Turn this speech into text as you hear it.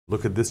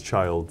Look at this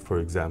child, for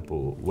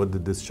example. What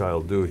did this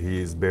child do?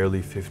 He is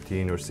barely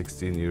 15 or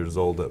 16 years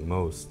old at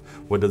most.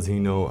 What does he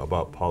know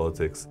about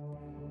politics?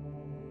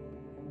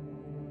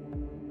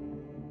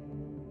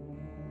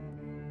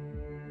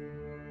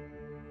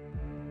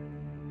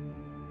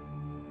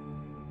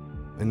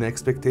 And the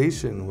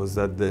expectation was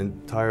that the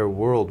entire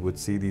world would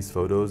see these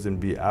photos and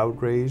be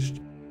outraged.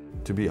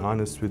 To be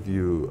honest with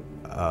you,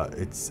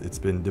 it's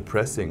been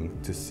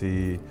depressing to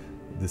see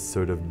this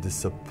sort of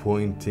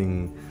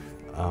disappointing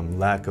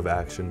lack of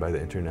action by the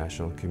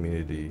international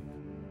community.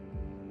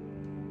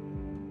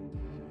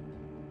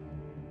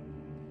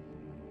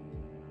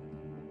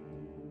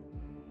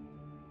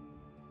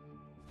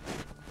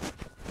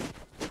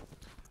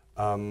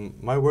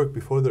 My work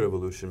before the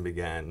revolution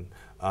began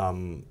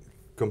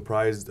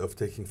comprised of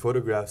taking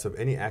photographs of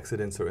any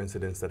accidents or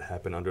incidents that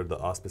happen under the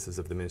auspices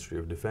of the Ministry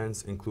of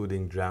Defense,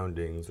 including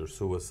drownings or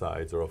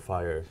suicides or a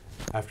fire.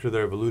 After the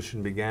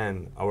revolution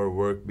began, our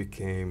work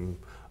became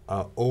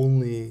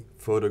only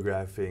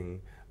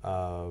photographing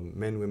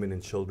men, women,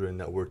 and children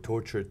that were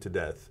tortured to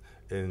death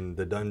in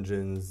the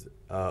dungeons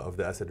of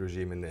the Assad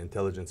regime and the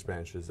intelligence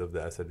branches of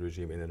the Assad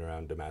regime in and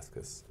around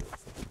Damascus.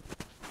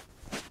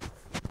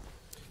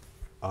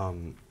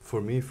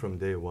 For me, from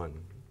day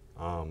one,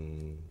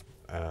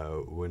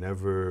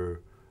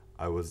 whenever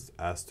I was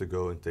asked to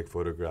go and take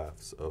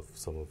photographs of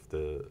some of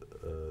the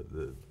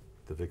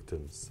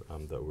victims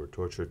that were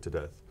tortured to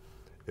death,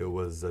 it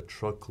was a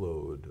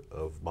truckload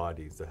of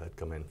bodies that had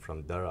come in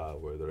from Dara,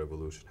 where the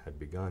revolution had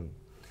begun.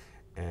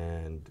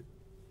 And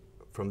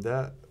from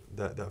that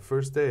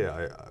first day,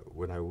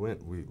 when I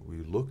went,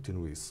 we looked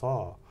and we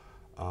saw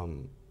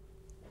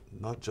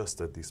not just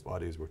that these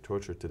bodies were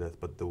tortured to death,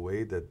 but the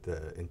way that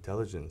the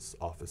intelligence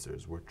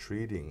officers were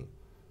treating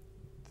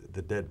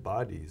the dead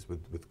bodies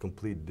with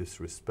complete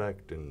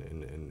disrespect,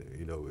 and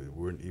you know,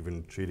 weren't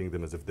even treating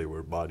them as if they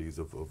were bodies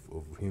of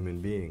human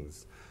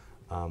beings.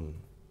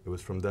 It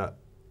was from that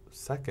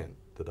second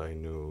that I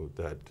knew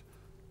that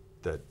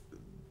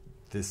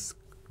this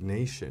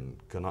nation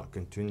cannot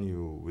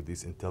continue with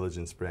these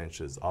intelligence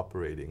branches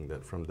operating,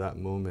 that from that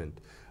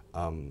moment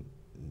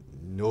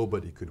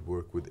nobody could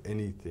work with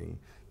anything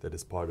that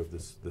is part of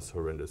this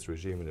horrendous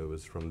regime. And it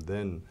was from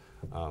then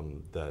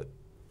that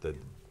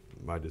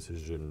my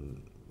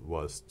decision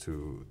was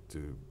to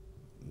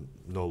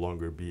no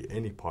longer be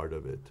any part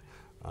of it,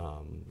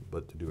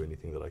 but to do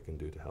anything that I can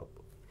do to help.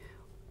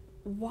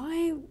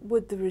 Why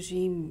would the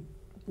regime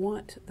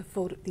want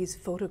these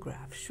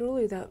photographs?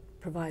 Surely that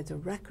provides a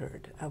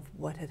record of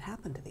what had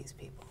happened to these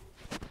people.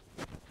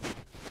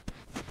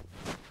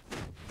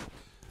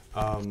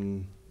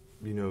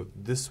 You know,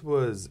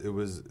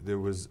 there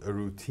was a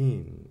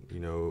routine, you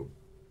know,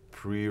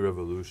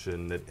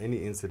 pre-revolution, that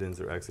any incidents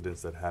or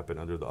accidents that happened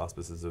under the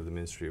auspices of the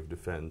Ministry of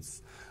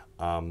Defense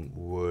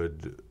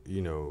would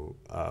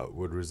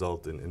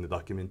result in the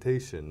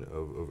documentation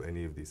of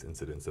any of these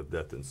incidents of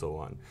death and so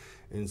on.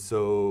 And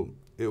so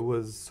it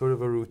was sort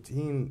of a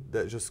routine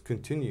that just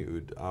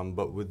continued,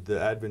 but with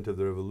the advent of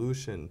the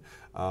revolution,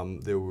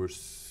 there were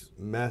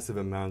massive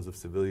amounts of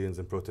civilians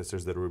and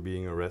protesters that were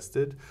being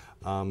arrested,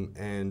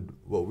 and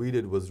what we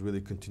did was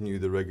really continue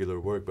the regular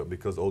work, but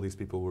because all these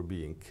people were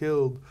being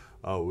killed,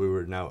 we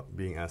were now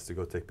being asked to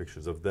go take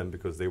pictures of them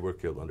because they were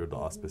killed under the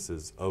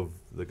auspices of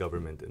the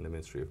government and the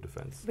Ministry of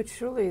Defense. But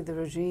surely the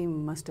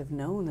regime must have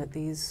known that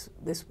this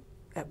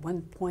at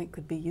one point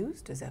could be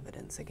used as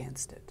evidence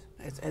against it,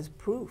 as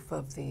proof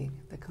of the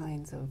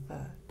kinds of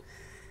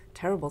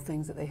terrible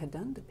things that they had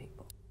done to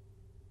people.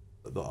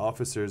 The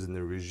officers in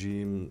the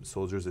regime,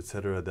 soldiers,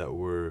 etc., that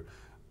were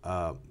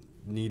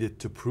needed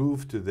to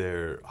prove to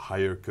their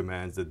higher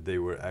commands that they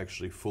were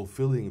actually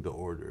fulfilling the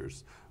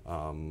orders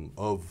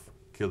of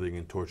killing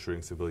and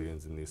torturing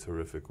civilians in these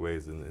horrific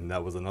ways. And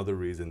that was another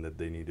reason that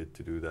they needed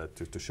to do that,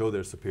 to show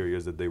their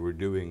superiors that they were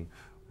doing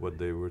what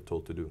they were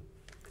told to do.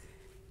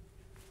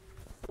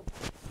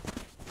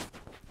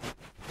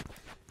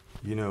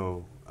 You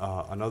know,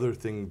 another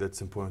thing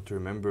that's important to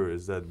remember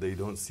is that they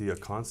don't see a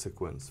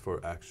consequence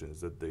for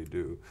actions that they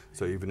do.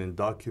 So even in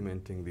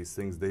documenting these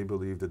things, they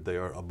believe that they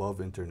are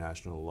above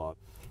international law.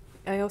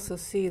 I also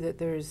see that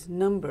there's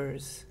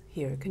numbers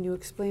here. Can you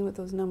explain what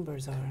those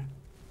numbers are?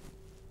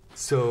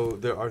 So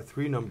there are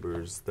 3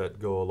 numbers that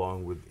go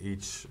along with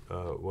each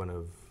one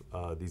of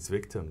these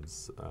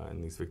victims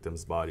and these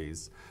victims'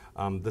 bodies.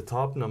 The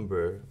top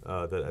number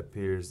that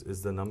appears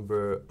is the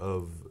number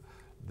of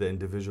the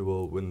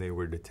individual when they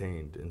were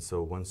detained. And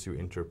so once you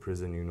enter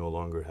prison, you no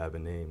longer have a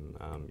name.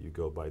 You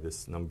go by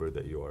this number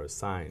that you are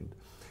assigned.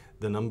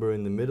 The number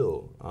in the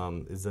middle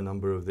is the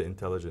number of the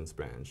intelligence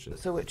branch.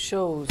 So it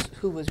shows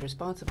who was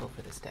responsible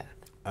for this death.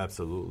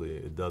 Absolutely,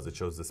 it does. It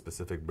shows the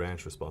specific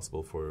branch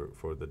responsible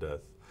for the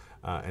death.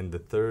 And the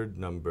third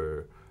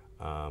number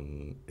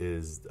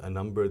is a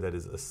number that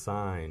is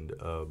assigned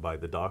by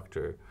the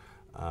doctor,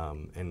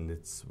 and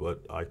it's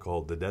what I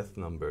call the death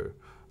number.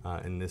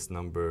 In this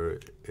number,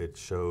 it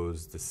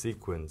shows the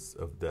sequence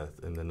of death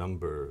and the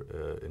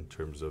number in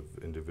terms of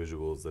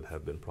individuals that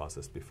have been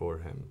processed before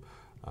him.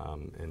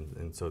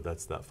 And so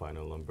that's that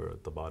final number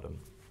at the bottom.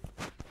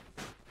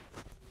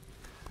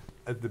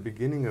 At the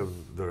beginning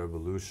of the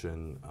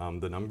revolution,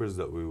 the numbers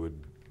that we would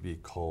be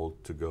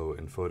called to go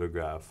and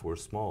photograph were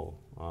small,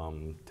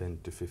 10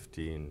 to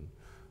 15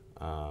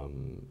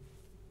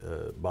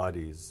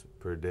 bodies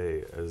per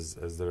day.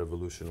 As the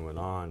revolution went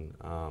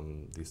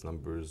on, these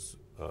numbers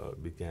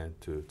began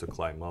to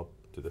climb up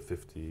to the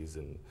 50s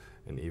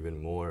and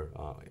even more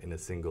in a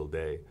single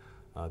day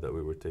that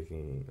we were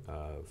taking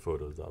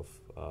photos of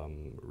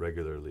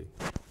regularly.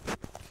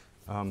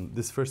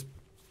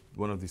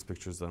 One of these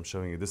pictures that I'm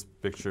showing you, this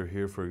picture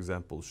here, for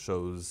example,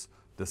 shows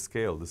the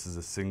scale. This is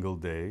a single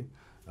day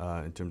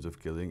in terms of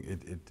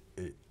killing.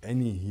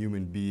 Any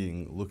human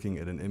being looking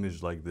at an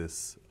image like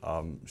this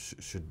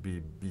should be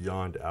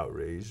beyond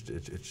outraged.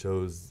 It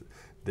shows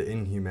the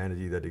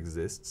inhumanity that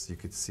exists. You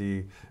could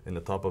see in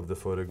the top of the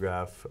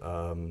photograph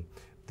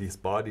these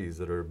bodies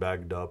that are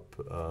bagged up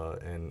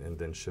and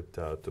then shipped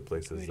out to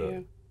places.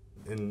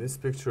 In this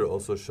picture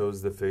also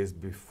shows the phase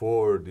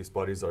before these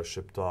bodies are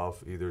shipped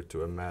off either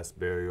to a mass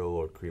burial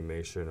or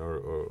cremation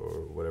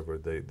or whatever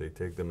they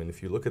take them. And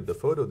if you look at the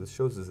photo, this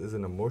shows this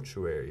isn't a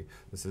mortuary.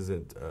 This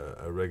isn't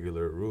a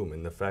regular room.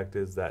 And the fact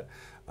is that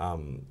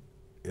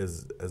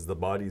as the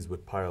bodies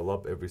would pile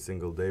up every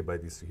single day by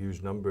these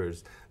huge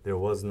numbers, there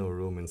was no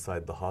room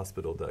inside the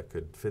hospital that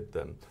could fit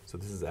them. So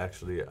this is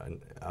actually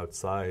an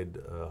outside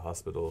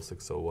hospital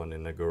 601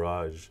 in a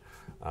garage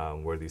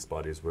where these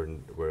bodies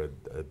were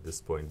at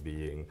this point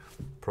being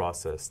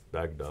processed,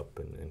 bagged up,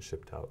 and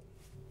shipped out.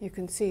 You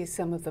can see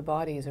some of the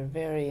bodies are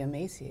very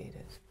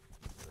emaciated.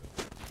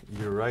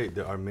 You're right,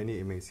 there are many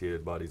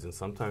emaciated bodies, and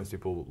sometimes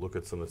people look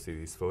at some of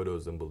these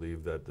photos and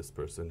believe that this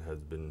person has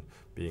been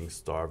being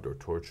starved or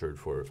tortured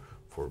for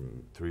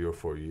 3 or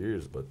 4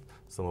 years, but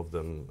some of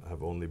them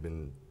have only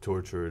been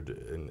tortured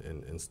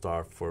and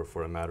starved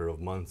for a matter of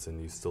months,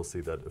 and you still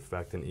see that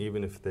effect. And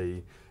even if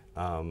they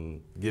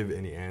give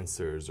any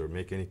answers or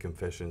make any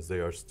confessions,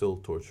 they are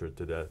still tortured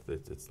to death.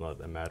 It's not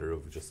a matter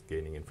of just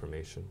gaining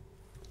information.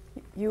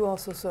 You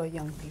also saw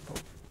young people.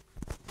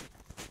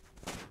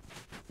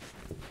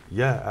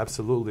 Yeah,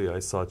 absolutely. I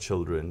saw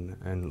children.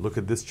 And look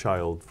at this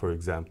child, for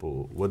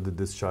example. What did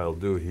this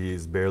child do? He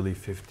is barely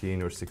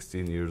 15 or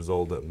 16 years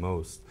old at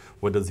most.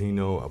 What does he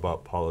know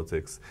about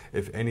politics?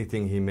 If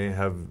anything, he may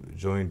have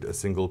joined a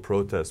single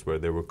protest where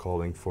they were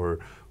calling for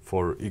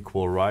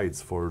equal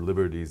rights, for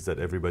liberties that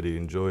everybody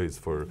enjoys,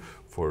 for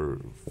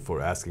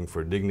asking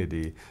for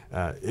dignity,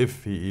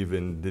 if he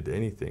even did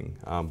anything.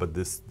 But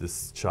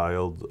this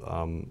child,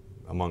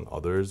 among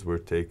others, were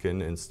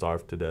taken and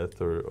starved to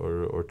death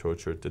or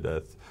tortured to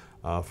death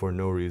for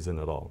no reason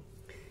at all.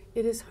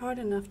 It is hard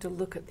enough to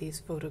look at these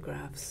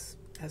photographs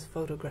as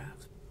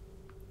photographs.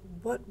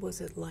 What was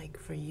it like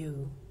for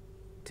you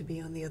to be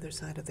on the other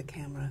side of the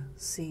camera,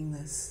 seeing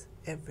this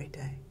every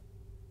day?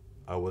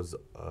 I was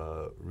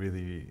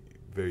really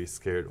very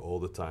scared all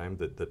the time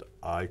that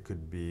I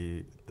could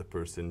be the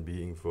person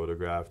being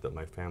photographed, that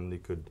my family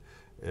could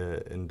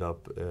end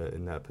up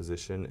in that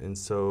position. And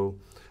so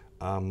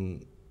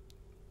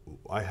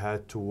I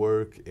had to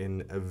work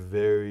in a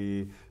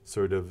very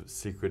sort of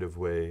secretive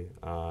way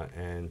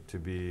and to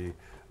be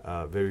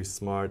very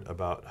smart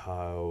about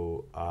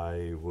how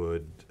I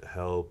would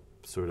help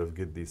sort of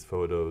get these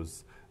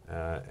photos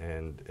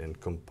and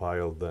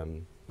compile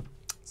them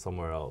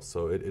somewhere else.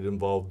 So it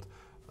involved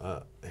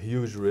a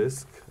huge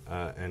risk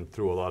and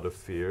through a lot of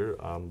fear,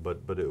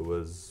 but it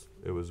was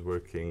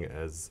working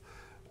as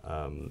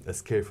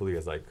carefully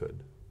as I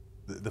could.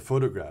 The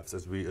photographs,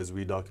 as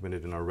we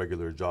documented in our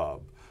regular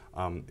job,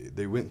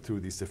 they went through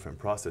these different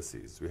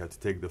processes. We had to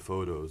take the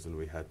photos and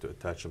we had to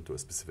attach them to a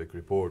specific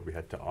report. We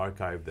had to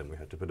archive them. We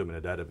had to put them in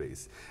a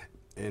database.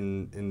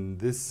 And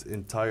this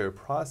entire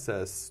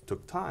process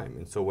took time.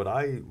 And so what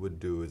I would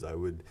do is I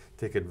would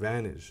take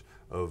advantage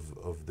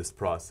of this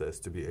process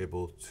to be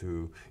able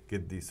to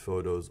get these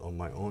photos on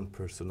my own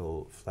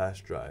personal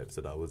flash drives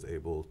that I was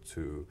able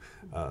to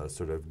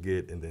sort of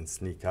get and then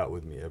sneak out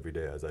with me every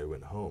day as I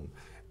went home.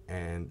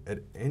 And at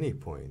any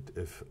point,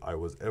 if I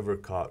was ever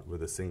caught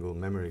with a single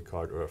memory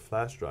card or a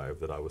flash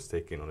drive that I was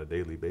taking on a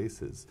daily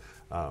basis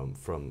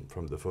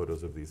from the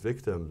photos of these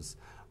victims,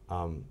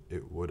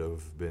 it would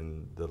have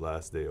been the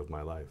last day of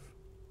my life.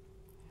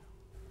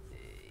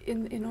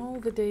 In all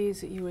the days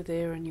that you were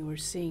there and you were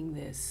seeing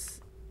this,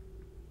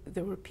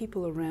 there were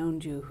people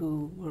around you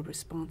who were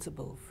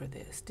responsible for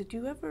this. Did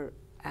you ever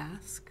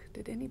ask?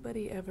 Did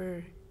anybody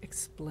ever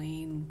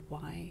explain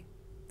why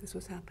this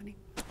was happening?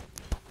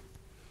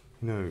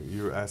 You know,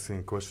 you're asking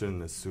a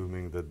question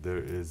assuming that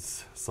there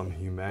is some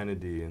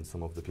humanity in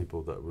some of the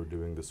people that were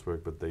doing this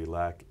work, but they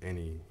lack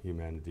any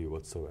humanity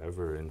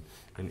whatsoever.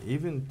 And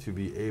even to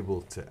be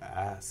able to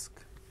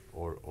ask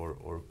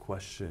or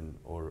question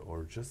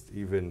or just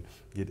even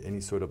get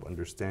any sort of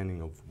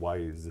understanding of why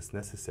is this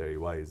necessary,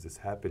 why is this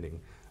happening,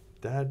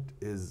 that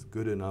is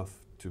good enough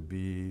to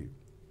be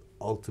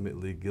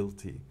ultimately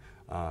guilty.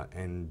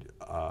 And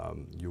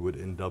you would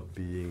end up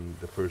being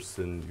the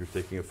person you're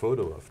taking a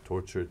photo of,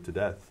 tortured to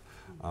death.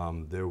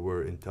 There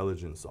were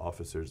intelligence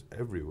officers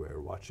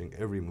everywhere watching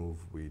every move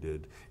we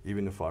did,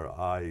 even if our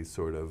eyes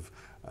sort of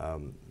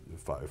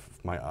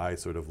if my eye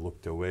sort of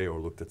looked away or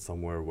looked at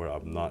somewhere where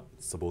I'm not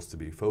supposed to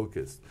be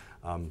focused,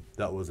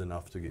 that was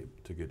enough to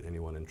get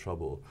anyone in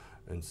trouble.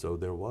 And so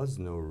there was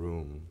no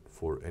room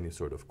for any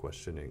sort of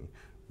questioning.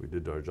 We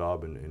did our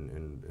job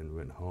and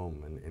went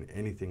home, and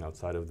anything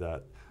outside of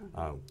that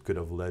could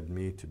have led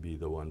me to be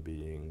the one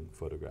being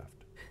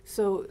photographed.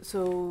 So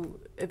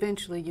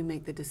eventually you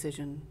make the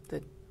decision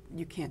that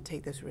you can't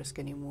take this risk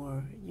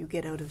anymore. You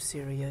get out of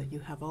Syria, you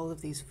have all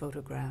of these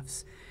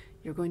photographs,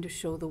 you're going to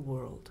show the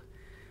world.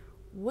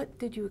 What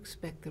did you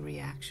expect the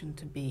reaction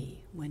to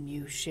be when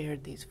you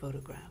shared these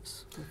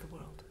photographs with the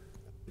world?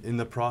 In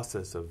the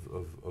process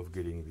of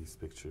getting these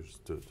pictures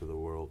to the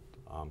world,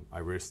 I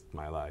risked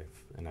my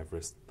life, and I've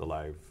risked the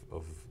life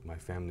of my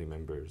family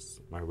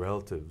members, my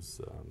relatives,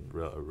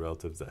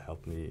 relatives that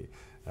helped me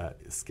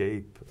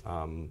escape.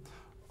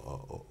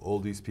 All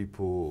these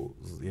people,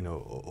 you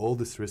know, all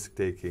this risk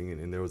taking,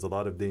 and there was a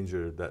lot of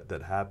danger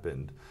that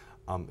happened.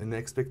 And the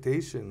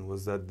expectation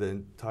was that the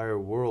entire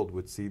world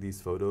would see these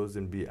photos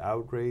and be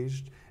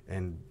outraged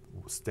and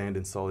stand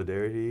in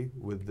solidarity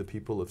with the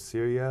people of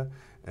Syria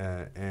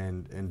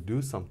and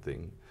do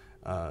something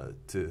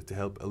to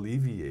help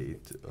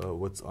alleviate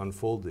what's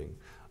unfolding.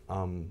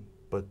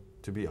 But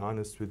to be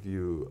honest with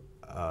you,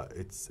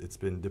 it's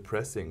been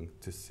depressing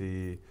to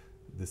see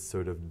this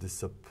sort of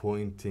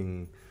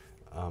disappointing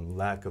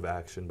lack of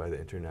action by the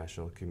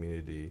international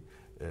community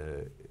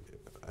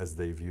as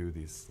they view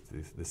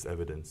this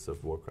evidence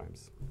of war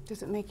crimes.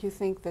 Does it make you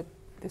think that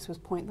this was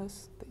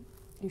pointless, that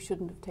you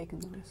shouldn't have taken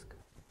the risk?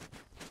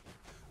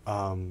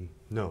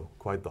 No,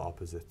 quite the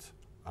opposite.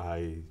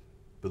 I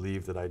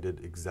believe that I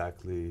did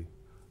exactly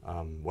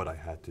what I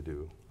had to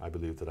do. I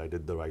believe that I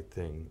did the right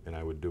thing, and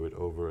I would do it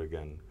over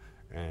again.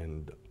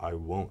 And I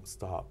won't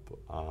stop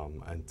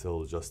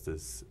until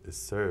justice is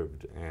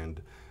served,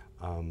 and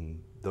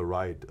the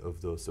right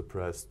of those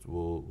oppressed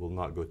will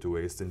not go to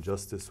waste, and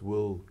justice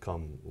will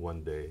come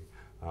one day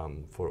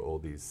for all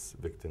these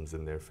victims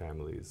and their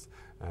families.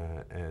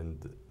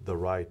 And the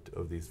right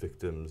of these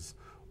victims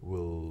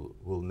will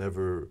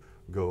never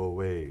go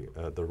away.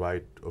 The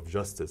right of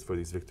justice for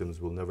these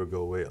victims will never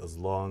go away as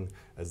long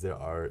as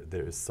there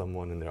is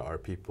someone and there are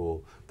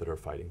people that are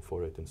fighting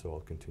for it, and so I'll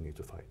continue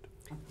to fight.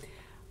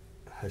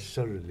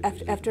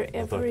 After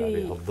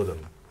every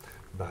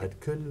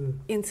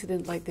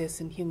incident like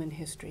this in human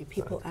history,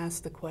 people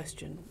ask the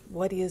question,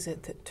 what is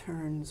it that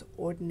turns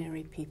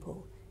ordinary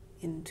people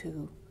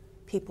into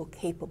people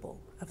capable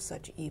of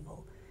such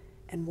evil?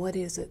 And what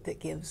is it that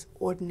gives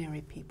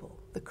ordinary people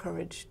the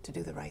courage to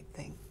do the right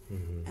thing?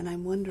 Mm-hmm. And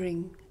I'm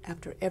wondering,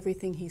 after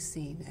everything he's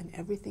seen and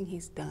everything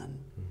he's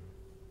done,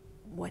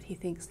 what he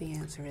thinks the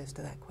answer is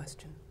to that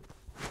question.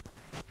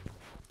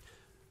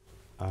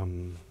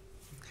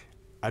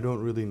 I don't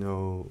really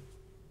know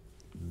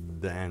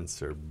the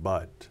answer,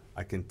 but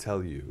I can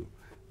tell you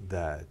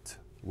that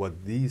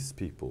what these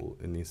people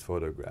in these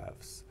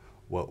photographs,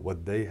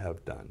 what they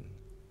have done,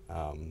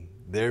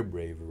 their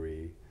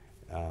bravery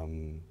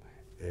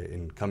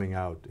in coming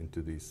out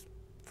into these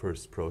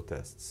first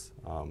protests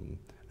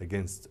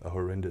against a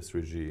horrendous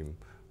regime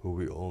who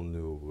we all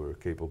knew were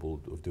capable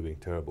of doing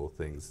terrible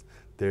things,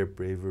 their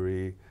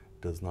bravery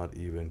does not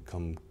even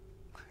come.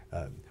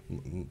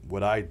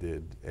 What I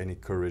did, any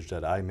courage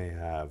that I may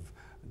have,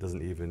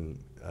 doesn't even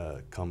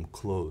come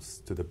close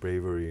to the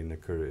bravery and the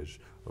courage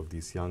of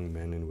these young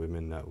men and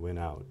women that went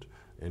out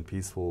in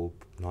peaceful,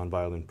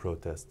 nonviolent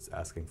protests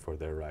asking for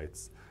their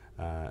rights.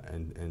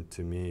 And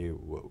to me,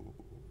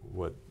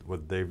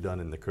 what they've done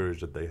and the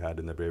courage that they had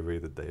and the bravery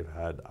that they've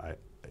had,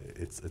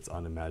 it's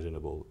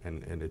unimaginable,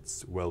 and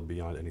it's well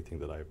beyond anything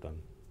that I've done.